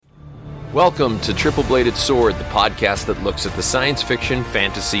Welcome to Triple Bladed Sword, the podcast that looks at the science fiction,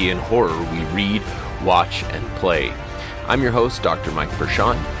 fantasy, and horror we read, watch, and play. I'm your host, Dr. Mike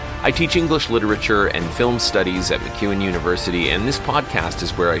Pershon. I teach English literature and film studies at MacEwan University, and this podcast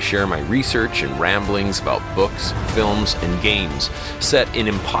is where I share my research and ramblings about books, films, and games set in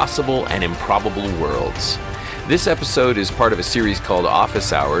impossible and improbable worlds. This episode is part of a series called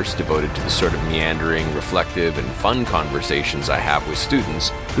Office Hours, devoted to the sort of meandering, reflective, and fun conversations I have with students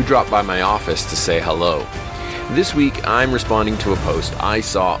who drop by my office to say hello. This week, I'm responding to a post I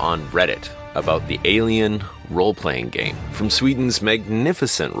saw on Reddit about the Alien role-playing game from Sweden's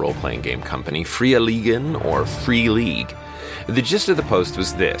magnificent role-playing game company, Fria Ligan, or Free League. The gist of the post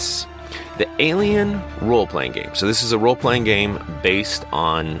was this: the Alien role-playing game. So this is a role-playing game based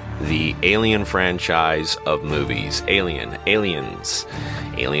on the Alien franchise of movies. Alien, Aliens,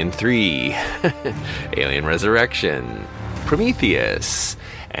 Alien 3, Alien Resurrection, Prometheus,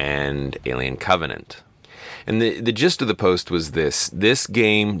 and Alien Covenant. And the gist of the post was this: this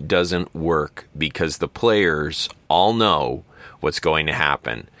game doesn't work because the players all know what's going to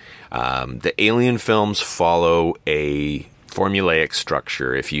happen. The Alien films follow a formulaic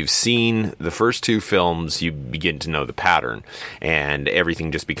structure. If you've seen the first two films, you begin to know the pattern, and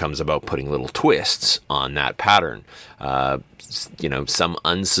everything just becomes about putting little twists on that pattern. Some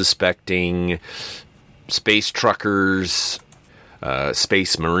unsuspecting space truckers,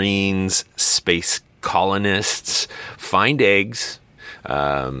 space marines, space colonists find eggs.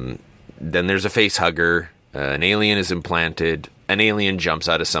 Then there's a face hugger. An alien is implanted. An alien jumps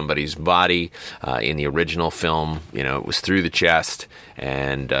out of somebody's body. In the original film, it was through the chest,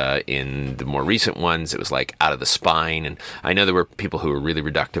 and in the more recent ones, it was like out of the spine. And I know there were people who were really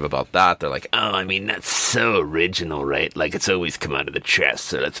reductive about that. They're like, that's so original, right? Like, it's always come out of the chest,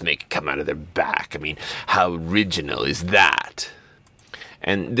 so let's make it come out of their back. How original is that?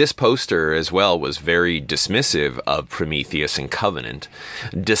 And this poster as well was very dismissive of Prometheus and Covenant,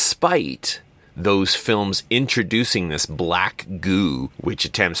 despite those films introducing this black goo which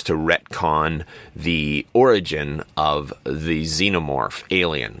attempts to retcon the origin of the xenomorph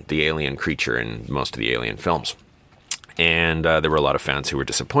alien, the alien creature in most of the Alien films. And there were a lot of fans who were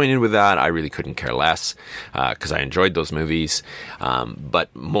disappointed with that. I really couldn't care less because I enjoyed those movies.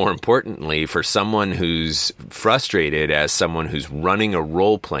 But more importantly, for someone who's frustrated as someone who's running a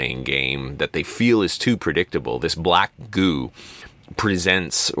role-playing game that they feel is too predictable, this black goo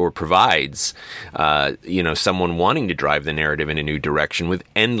presents or provides, someone wanting to drive the narrative in a new direction with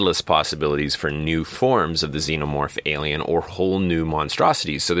endless possibilities for new forms of the xenomorph alien or whole new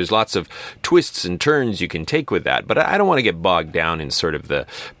monstrosities. So there's lots of twists and turns you can take with that. But I don't want to get bogged down in sort of the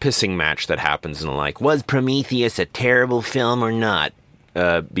pissing match that happens and like, was Prometheus a terrible film or not?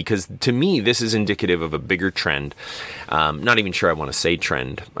 Because to me, this is indicative of a bigger trend. Not even sure I want to say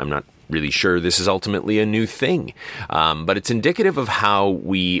trend. I'm not really sure this is ultimately a new thing. But it's indicative of how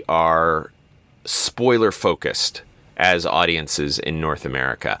we are spoiler-focused as audiences in North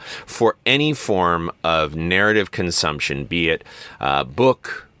America for any form of narrative consumption, be it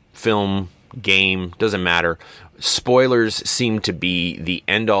book, film, game, doesn't matter. Spoilers seem to be the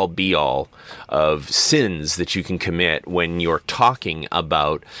end-all, be-all of sins that you can commit when you're talking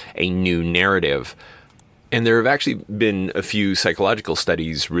about a new narrative. And there have actually been a few psychological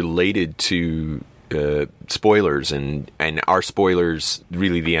studies related to spoilers, and are spoilers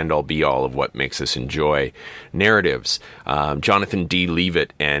really the end-all, be-all of what makes us enjoy narratives? Jonathan D.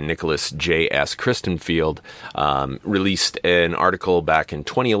 Leavitt and Nicholas J.S. Christenfield released an article back in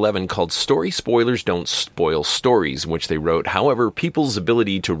 2011 called "Story Spoilers Don't Spoil Stories," in which they wrote, "However, people's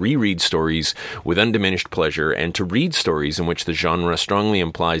ability to reread stories with undiminished pleasure and to read stories in which the genre strongly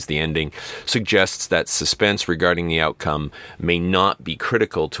implies the ending suggests that suspense regarding the outcome may not be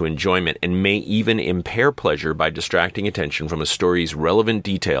critical to enjoyment and may even impair pleasure by distracting attention from a story's relevant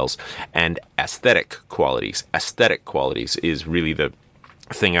details and aesthetic qualities." Aesthetic qualities is really the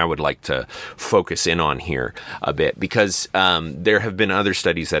thing I would like to focus in on here a bit, because there have been other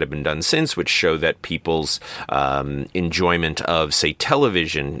studies that have been done since which show that people's enjoyment of, say,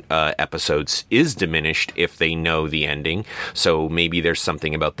 television episodes is diminished if they know the ending. So maybe there's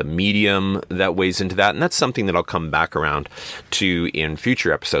something about the medium that weighs into that, and that's something that I'll come back around to in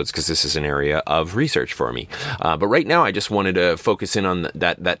future episodes because this is an area of research for me. But right now I just wanted to focus in on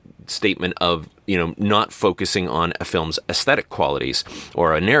that statement of, not focusing on a film's aesthetic qualities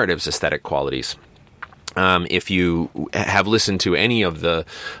or a narrative's aesthetic qualities. If you have listened to any of the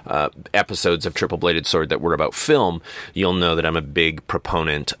episodes of Triple Bladed Sword that were about film, you'll know that I'm a big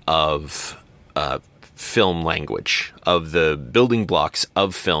proponent of film language, of the building blocks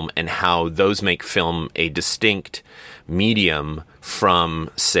of film and how those make film a distinct medium from,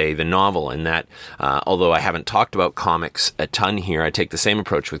 say, the novel. And that, although I haven't talked about comics a ton here, I take the same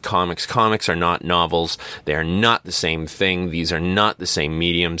approach with comics. Comics are not novels. They are not the same thing. These are not the same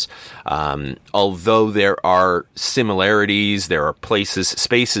mediums. Although there are similarities, there are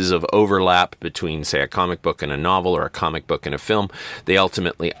spaces of overlap between, say, a comic book and a novel, or a comic book and a film. They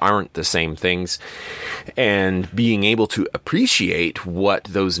ultimately aren't the same things. And being able to appreciate what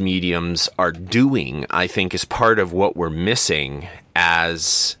those mediums are doing, I think, is part of what we're missing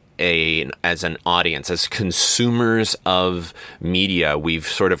as an audience, as consumers of media. We've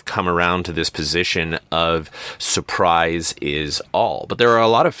sort of come around to this position of surprise is all. But there are a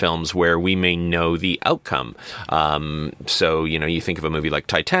lot of films where we may know the outcome. So, you think of a movie like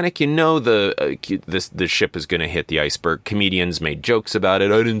Titanic, the ship is going to hit the iceberg. Comedians made jokes about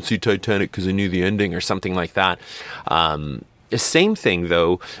it. I didn't see Titanic because I knew the ending, or something like that. The same thing,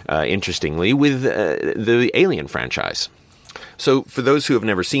 though, interestingly, with the Alien franchise. So for those who have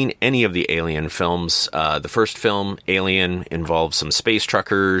never seen any of the Alien films, the first film, Alien, involves some space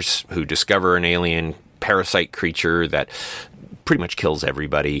truckers who discover an alien parasite creature that pretty much kills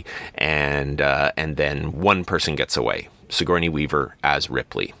everybody, and then one person gets away, Sigourney Weaver as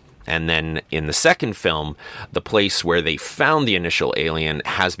Ripley. And then in the second film, the place where they found the initial alien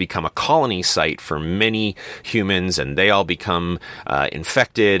has become a colony site for many humans, and they all become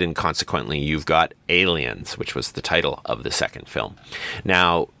infected, and consequently you've got Aliens, which was the title of the second film.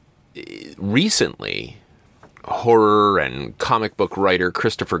 Now, recently, horror and comic book writer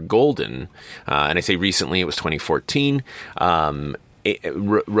Christopher Golden, and I say recently, it was 2014,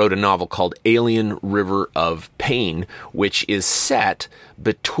 wrote a novel called Alien River of Pain, which is set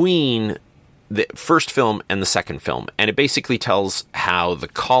between the first film and the second film. And it basically tells how the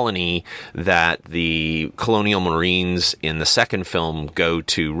colony that the colonial marines in the second film go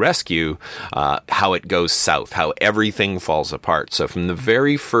to rescue, how it goes south, how everything falls apart. So from the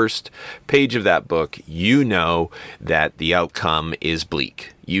very first page of that book, you know that the outcome is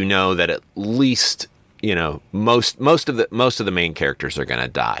bleak. You know that at least most of the main characters are going to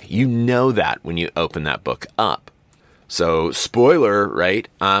die. You know that when you open that book up. So, spoiler, right?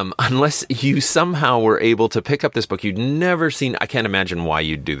 Unless you somehow were able to pick up this book, you'd never seen, I can't imagine why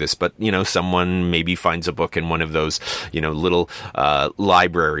you'd do this, but, someone maybe finds a book in one of those, little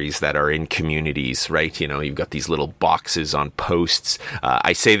libraries that are in communities, right? You've got these little boxes on posts.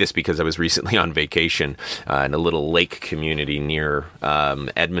 I say this because I was recently on vacation in a little lake community near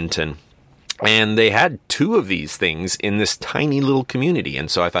Edmonton. And they had 2 of these things in this tiny little community. And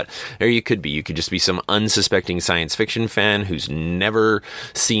so I thought, there you could be. You could just be some unsuspecting science fiction fan who's never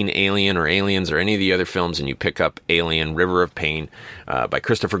seen Alien or Aliens or any of the other films, and you pick up Alien River of Pain by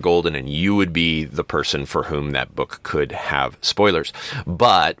Christopher Golden, and you would be the person for whom that book could have spoilers.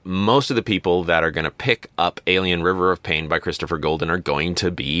 But most of the people that are going to pick up Alien River of Pain by Christopher Golden are going to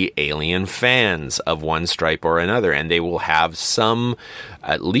be Alien fans of one stripe or another, and they will have some,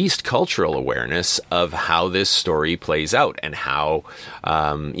 at least, cultural awareness of how this story plays out and how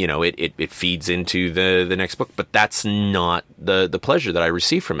it feeds into the next book. But that's not the pleasure that I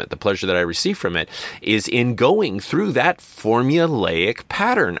receive from it. The pleasure that I receive from it is in going through that formulaic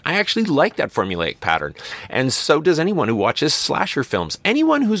pattern. I actually like that formulaic pattern, and so does anyone who watches slasher films.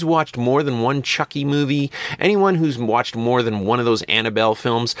 Anyone who's watched more than one Chucky movie, anyone who's watched more than one of those Annabelle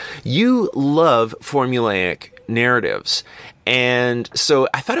films, you love formulaic narratives. And so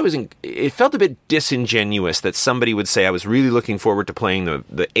I thought it felt a bit disingenuous that somebody would say, I was really looking forward to playing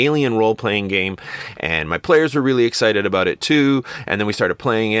the Alien role-playing game, and my players were really excited about it too, and then we started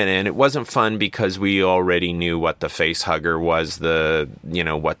playing it, and it wasn't fun because we already knew what the face hugger was,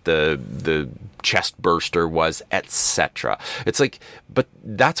 what the chest burster was, etc. It's like, but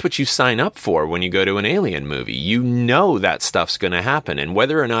that's what you sign up for when you go to an Alien movie. You know that stuff's going to happen, and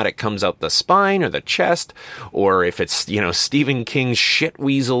whether or not it comes out the spine or the chest, or if it's, Stephen King's shit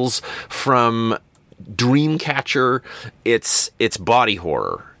weasels from Dreamcatcher, it's body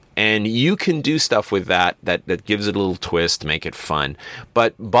horror. And you can do stuff with that gives it a little twist, make it fun.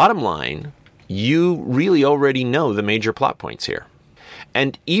 But bottom line, you really already know the major plot points here.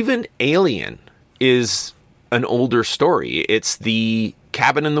 And even Alien is an older story. It's the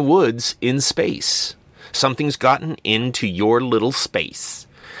cabin in the woods in space. Something's gotten into your little space,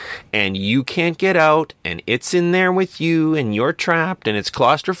 and you can't get out, and it's in there with you, and you're trapped, and it's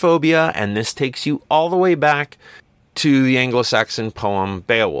claustrophobia, and this takes you all the way back to the Anglo-Saxon poem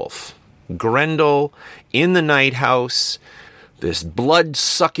Beowulf. Grendel in the night house, this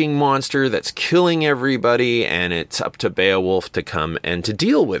blood-sucking monster that's killing everybody, and it's up to Beowulf to come and to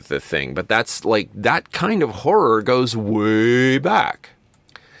deal with the thing. But that's like, that kind of horror goes way back.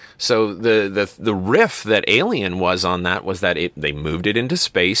 So the riff that Alien was on that was that they moved it into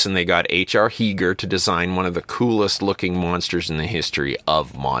space, and they got H.R. Giger to design one of the coolest looking monsters in the history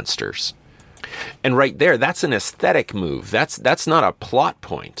of monsters. And right there, that's an aesthetic move. That's not a plot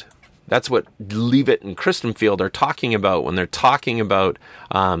point. That's what Leavitt and Christenfield are talking about when they're talking about,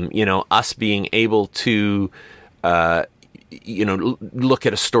 us being able to, look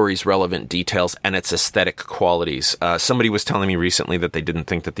at a story's relevant details and its aesthetic qualities. Somebody was telling me recently that they didn't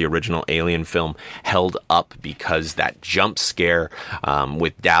think that the original Alien film held up because that jump scare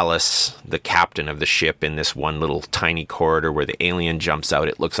with Dallas, the captain of the ship, in this one little tiny corridor where the alien jumps out,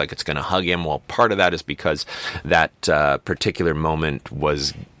 it looks like it's going to hug him. Well, part of that is because that particular moment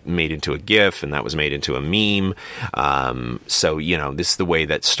was made into a GIF, and that was made into a meme. So, this is the way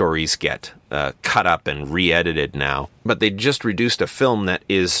that stories get cut up and re-edited now. But they just reduced a film that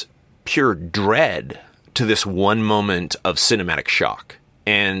is pure dread to this one moment of cinematic shock.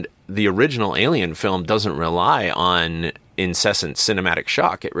 And the original Alien film doesn't rely on incessant cinematic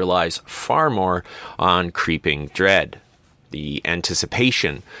shock. It relies far more on creeping dread, the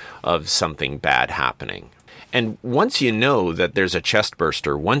anticipation of something bad happening. And once you know that there's a chest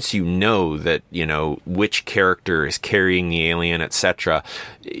burster, once you know that, which character is carrying the alien, etc.,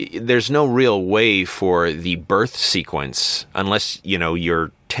 there's no real way for the birth sequence, unless,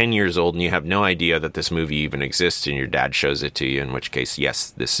 you're 10 years old and you have no idea that this movie even exists and your dad shows it to you, in which case, yes,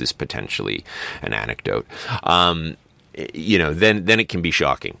 this is potentially an anecdote. Then it can be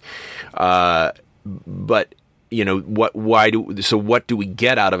shocking. But what do we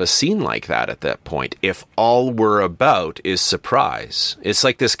get out of a scene like that at that point if all we're about is surprise? It's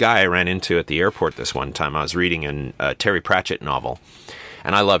like this guy I ran into at the airport this one time. I was reading a Terry Pratchett novel,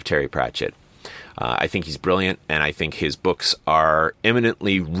 and I love Terry Pratchett. I think he's brilliant, and I think his books are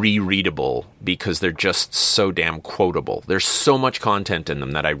eminently rereadable because they're just so damn quotable. There's so much content in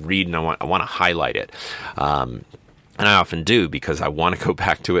them that I read and I want to highlight it. And I often do, because I want to go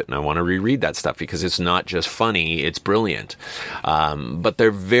back to it and I want to reread that stuff, because it's not just funny, it's brilliant. But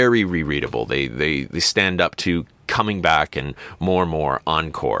they're very rereadable. They stand up to coming back and more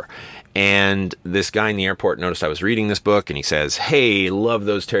encore. And this guy in the airport noticed I was reading this book, and he says, "Hey, love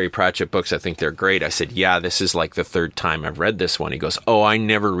those Terry Pratchett books. I think they're great." I said, "Yeah, this is like the third time I've read this one." He goes, "Oh, I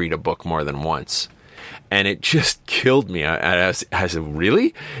never read a book more than once." And it just killed me. I said,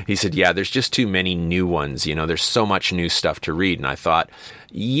 "Really?" He said, "Yeah, there's just too many new ones. There's so much new stuff to read." And I thought,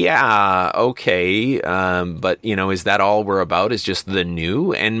 yeah, okay. But, is that all we're about, is just the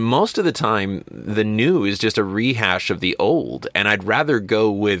new? And most of the time, the new is just a rehash of the old. And I'd rather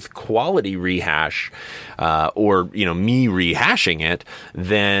go with quality rehash or me rehashing it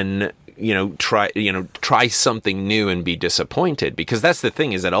than try something new and be disappointed, because that's the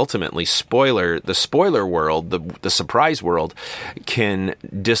thing, is that ultimately the spoiler world, the surprise world can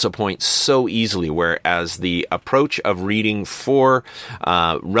disappoint so easily, whereas the approach of reading for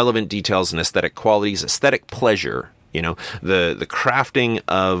relevant details and aesthetic qualities, aesthetic pleasure, the crafting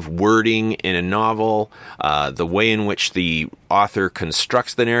of wording in a novel, the way in which the author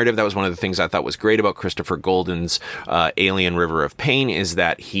constructs the narrative. That was one of the things I thought was great about Christopher Golden's Alien River of Pain, is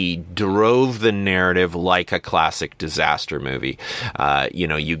that he drove the narrative like a classic disaster movie.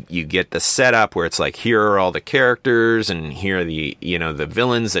 You get the setup where it's like, here are all the characters, and here are the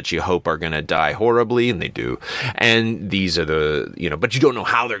villains that you hope are going to die horribly, and they do. And these are but you don't know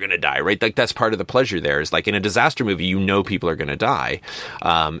how they're going to die, right? Like, that's part of the pleasure there, is like in a disaster movie, people are going to die.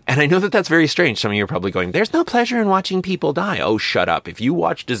 And I know that that's very strange. Some of you are probably going, "There's no pleasure in watching people die." Oh, shut up. If you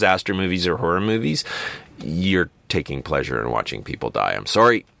watch disaster movies or horror movies, you're taking pleasure in watching people die. I'm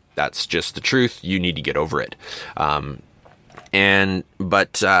sorry. That's just the truth. You need to get over it. And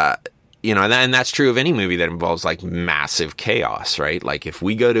that's true of any movie that involves like massive chaos, right? Like if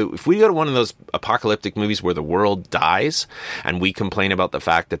we go to one of those apocalyptic movies where the world dies, and we complain about the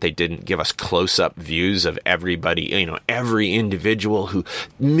fact that they didn't give us close-up views of everybody, every individual, who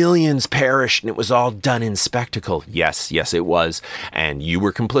millions perished, and it was all done in spectacle. Yes, it was. And you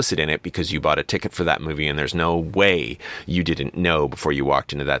were complicit in it because you bought a ticket for that movie, and there's no way you didn't know before you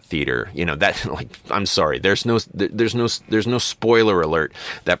walked into that theater. I'm sorry. There's no spoiler alert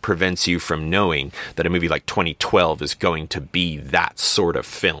that prevents you from knowing that a movie like 2012 is going to be that sort of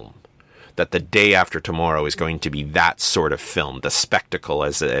film, that The Day After Tomorrow is going to be that sort of film, the spectacle,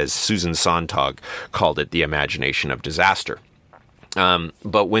 as Susan Sontag called it, the imagination of disaster.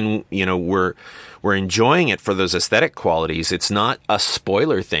 But when we're enjoying it for those aesthetic qualities, it's not a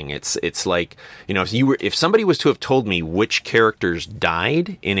spoiler thing. It's like, if somebody was to have told me which characters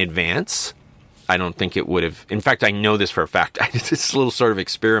died in advance, I don't think it would have. In fact, I know this for a fact. I did this little sort of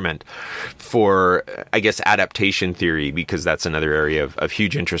experiment for, I guess, adaptation theory, because that's another area of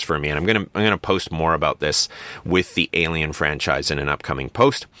huge interest for me. And I'm gonna post more about this with the Alien franchise in an upcoming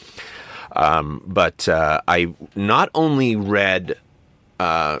post. But I not only read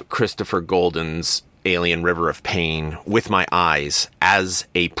Christopher Golden's Alien River of Pain with my eyes as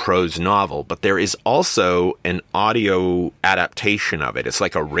a prose novel, but there is also an audio adaptation of it. It's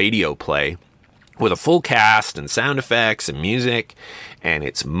like a radio play with a full cast and sound effects and music, and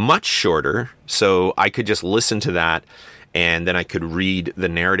it's much shorter, so I could just listen to that, and then I could read the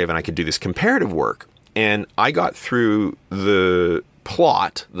narrative, and I could do this comparative work. And I got through the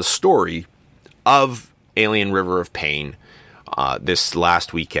plot, the story of Alien River of Pain this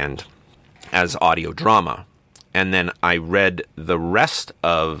last weekend as audio drama. And then I read the rest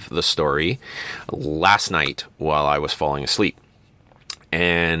of the story last night while I was falling asleep.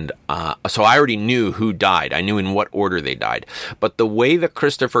 And so I already knew who died. I knew in what order they died. But the way that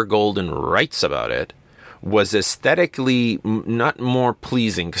Christopher Golden writes about it was aesthetically not more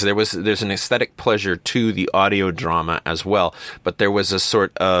pleasing, because there's an aesthetic pleasure to the audio drama as well. But there was a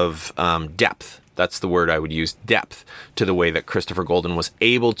sort of depth. That's the word I would use, depth, to the way that Christopher Golden was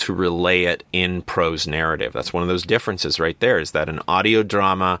able to relay it in prose narrative. That's one of those differences right there, is that an audio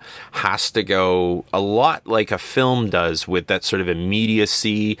drama has to go a lot like a film does, with that sort of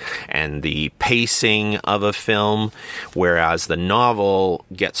immediacy and the pacing of a film, whereas the novel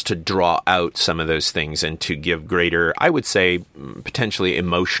gets to draw out some of those things and to give greater, I would say, potentially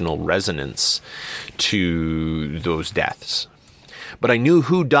emotional resonance to those deaths. But I knew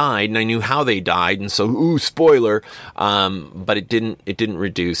who died and I knew how they died, and so spoiler. But it didn't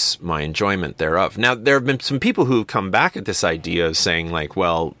reduce my enjoyment thereof. Now, there have been some people who have come back at this idea of saying, like,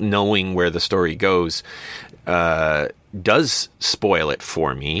 well, knowing where the story goes does spoil it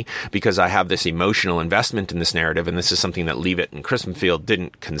for me, because I have this emotional investment in this narrative, and this is something that Leavitt and Christenfield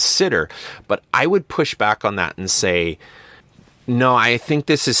didn't consider. But I would push back on that and say, no, I think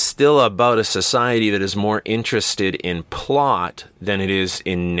this is still about a society that is more interested in plot than it is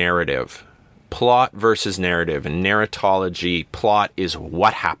in narrative. Plot versus narrative. And narratology, plot is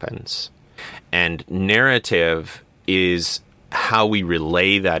what happens. And narrative is how we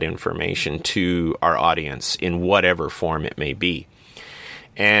relay that information to our audience in whatever form it may be.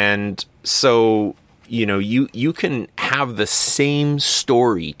 And so, you know, you can have the same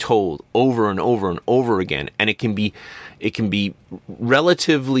story told over and over and over again, and it can be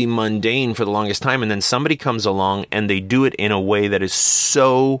relatively mundane for the longest time, and then somebody comes along and they do it in a way that is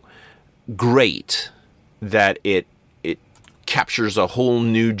so great that it captures a whole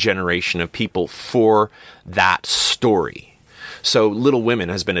new generation of people for that story. So Little Women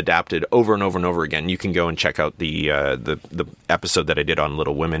has been adapted over and over and over again. You can go and check out the episode that I did on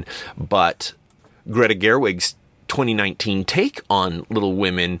Little Women, but Greta Gerwig's 2019 take on Little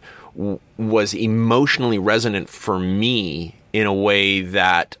Women was emotionally resonant for me in a way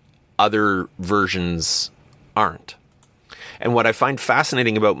that other versions aren't. And what I find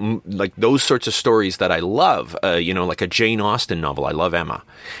fascinating about like those sorts of stories that I love, like a Jane Austen novel, I love Emma,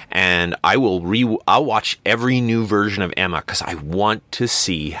 and I'll watch every new version of Emma because I want to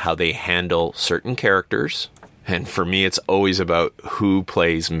see how they handle certain characters. And for me, it's always about who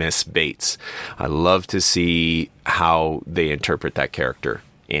plays Miss Bates. I love to see how they interpret that character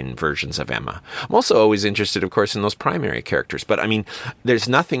in versions of Emma. I'm also always interested, of course, in those primary characters. But I mean, there's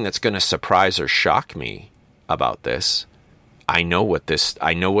nothing that's going to surprise or shock me about this. I know what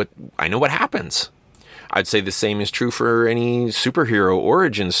happens. I'd say the same is true for any superhero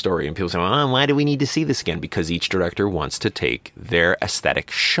origin story. And people say, well, why do we need to see this again? Because each director wants to take their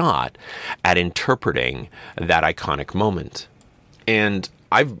aesthetic shot at interpreting that iconic moment. And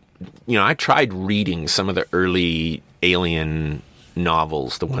I tried reading some of the early Alien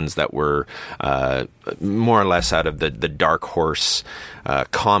novels, the ones that were more or less out of the Dark Horse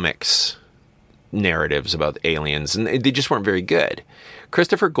comics narratives about aliens, and they just weren't very good.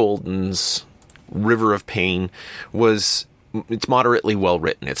 Christopher Golden's River of Pain it's moderately well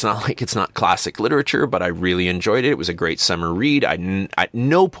written. It's not like it's not classic literature, but I really enjoyed it. It was a great summer read. At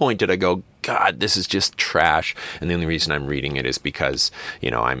no point did I go, God, this is just trash. And the only reason I'm reading it is because,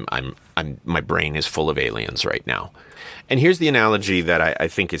 my brain is full of aliens right now. And here's the analogy that I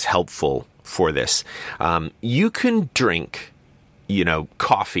think is helpful for this. You can drink,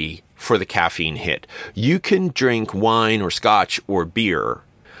 coffee for the caffeine hit. You can drink wine or scotch or beer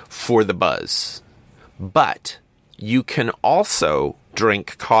for the buzz. But you can also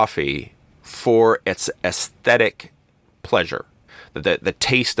drink coffee for its aesthetic pleasure. the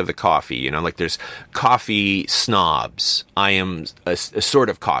taste of the coffee. You know, like there's coffee snobs. I am a sort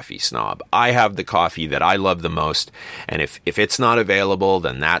of coffee snob. I have the coffee that I love the most, and if it's not available,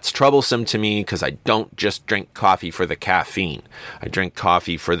 then that's troublesome to me, because I don't just drink coffee for the caffeine. I drink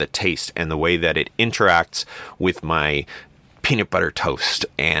coffee for the taste and the way that it interacts with my peanut butter toast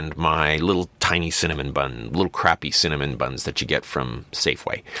and my little tiny cinnamon bun, little crappy cinnamon buns that you get from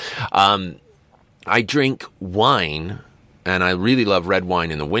Safeway. I drink wine, and I really love red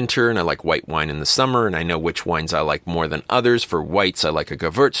wine in the winter, and I like white wine in the summer, and I know which wines I like more than others. For whites, I like a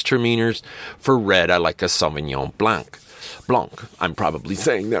Gewürztraminer. For red, I like a Sauvignon Blanc. I'm probably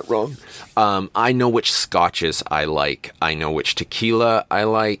saying that wrong. I know which scotches I like. I know which tequila I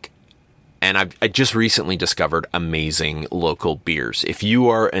like. And I just recently discovered amazing local beers. If you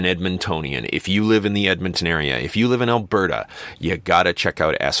are an Edmontonian, if you live in the Edmonton area, if you live in Alberta, you gotta check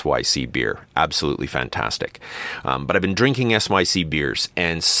out SYC beer. Absolutely fantastic. But I've been drinking SYC beers,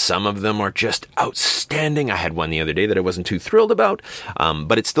 and some of them are just outstanding. I had one the other day that I wasn't too thrilled about,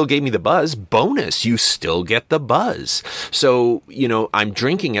 but it still gave me the buzz. Bonus, you still get the buzz. So, you know, I'm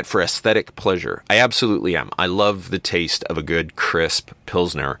drinking it for aesthetic pleasure. I absolutely am. I love the taste of a good, crisp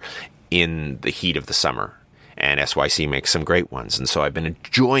Pilsner in the heat of the summer, and SYC makes some great ones, and so I've been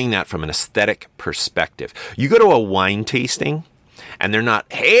enjoying that from an aesthetic perspective. You go to a wine tasting, and they're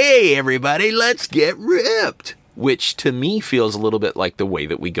not, hey everybody, let's get ripped, which to me feels a little bit like the way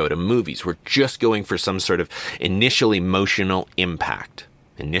that we go to movies. We're just going for some sort of initial emotional impact.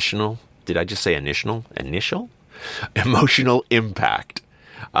 Initial? Did I just say initial? Initial? Emotional impact.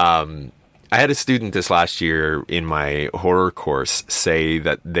 I had a student this last year in my horror course say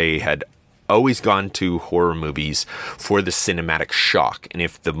that they had always gone to horror movies for the cinematic shock. And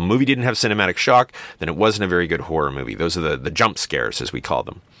if the movie didn't have cinematic shock, then it wasn't a very good horror movie. Those are the jump scares, as we call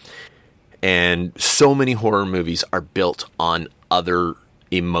them. And so many horror movies are built on other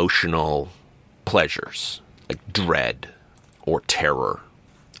emotional pleasures, like dread or terror.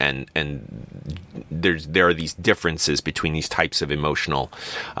 And there are these differences between these types of emotional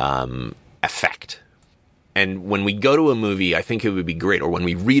effect. And when we go to a movie, I think it would be great, or when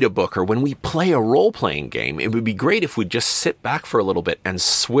we read a book, or when we play a role-playing game, it would be great if we just sit back for a little bit and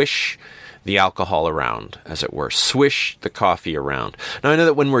swish the alcohol around, as it were. Swish the coffee around. Now, I know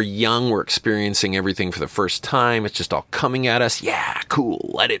that when we're young, we're experiencing everything for the first time. It's just all coming at us. Yeah, cool.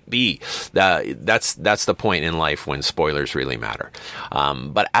 Let it be. That's the point in life when spoilers really matter.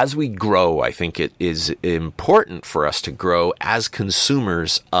 But as we grow, I think it is important for us to grow as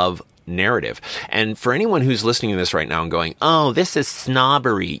consumers of narrative. And for anyone who's listening to this right now and going, oh, this is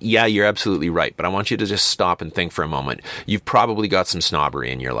snobbery. Yeah, you're absolutely right. But I want you to just stop and think for a moment. You've probably got some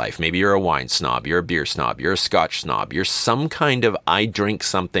snobbery in your life. Maybe you're a wine snob, you're a beer snob, you're a scotch snob, you're some kind of I drink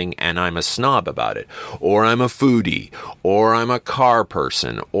something and I'm a snob about it. Or I'm a foodie, or I'm a car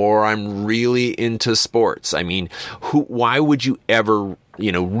person, or I'm really into sports. I mean, why would you ever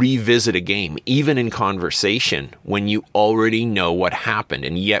revisit a game, even in conversation, when you already know what happened?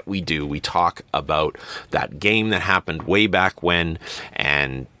 And yet we do. We talk about that game that happened way back when,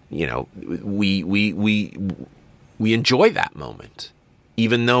 and we enjoy that moment,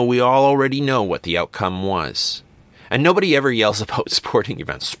 even though we all already know what the outcome was. And nobody ever yells about sporting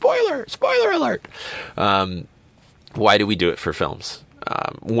events. Spoiler alert. Why do we do it for films?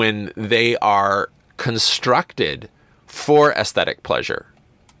 When they are constructed for aesthetic pleasure.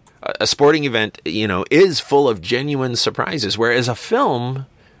 A sporting event, is full of genuine surprises, whereas a film,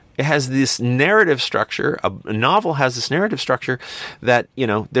 it has this narrative structure. A novel has this narrative structure that,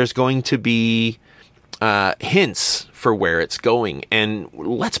 there's going to be hints for where it's going. And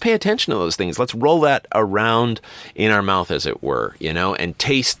let's pay attention to those things. Let's roll that around in our mouth, as it were, and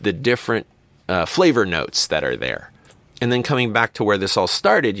taste the different flavor notes that are there. And then coming back to where this all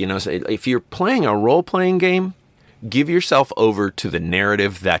started, if you're playing a role-playing game, give yourself over to the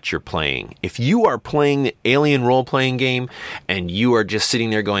narrative that you're playing. If you are playing the Alien role-playing game and you are just sitting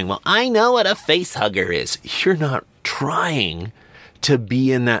there going, well, I know what a face hugger is, you're not trying to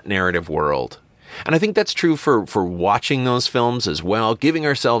be in that narrative world. And I think that's true for watching those films as well, giving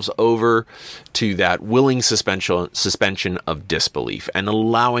ourselves over to that willing suspension of disbelief and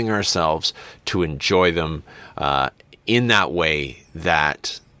allowing ourselves to enjoy them in that way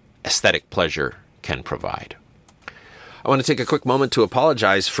that aesthetic pleasure can provide. I want to take a quick moment to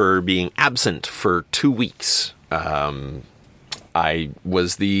apologize for being absent for 2 weeks. I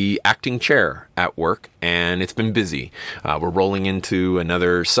was the acting chair at work, and it's been busy. We're rolling into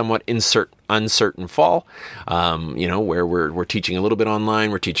another somewhat uncertain fall, where we're teaching a little bit online.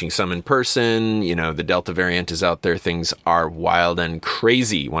 We're teaching some in person. The Delta variant is out there. Things are wild and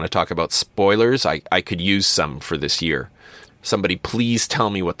crazy. Want to talk about spoilers? I could use some for this year. Somebody please tell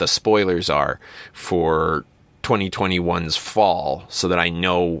me what the spoilers are for 2021's fall so that I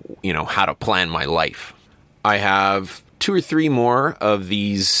know, how to plan my life. I have 2 or 3 more of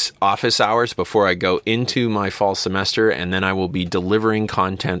these office hours before I go into my fall semester, and then I will be delivering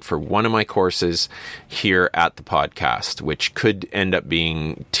content for one of my courses here at the podcast, which could end up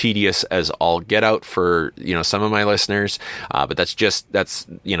being tedious as all get out for, some of my listeners, but that's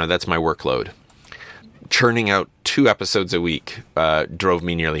my workload. Churning out 2 episodes a week drove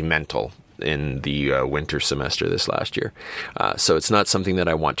me nearly mental in the winter semester this last year. So it's not something that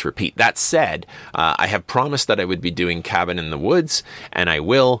I want to repeat. That said, I have promised that I would be doing Cabin in the Woods, and I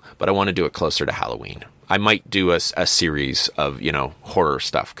will, but I want to do it closer to Halloween. I might do a series of, horror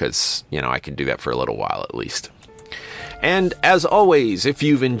stuff because, I can do that for a little while at least. And as always, if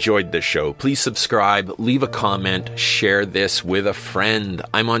you've enjoyed the show, please subscribe, leave a comment, share this with a friend.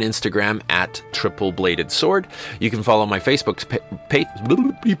 I'm on Instagram at Triple Bladed Sword. You can follow my Facebook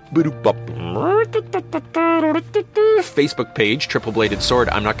page, Triple Bladed Sword.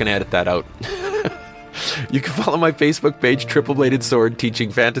 I'm not going to edit that out. You can follow my Facebook page, Triple Bladed Sword,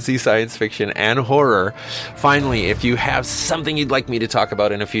 teaching fantasy, science fiction, and horror. Finally, if you have something you'd like me to talk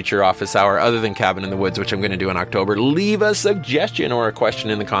about in a future office hour other than Cabin in the Woods, which I'm going to do in October, leave a suggestion or a question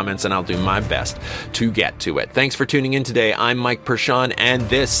in the comments, and I'll do my best to get to it. Thanks for tuning in today. I'm Mike Pershon, and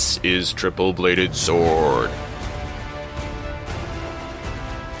this is Triple Bladed Sword.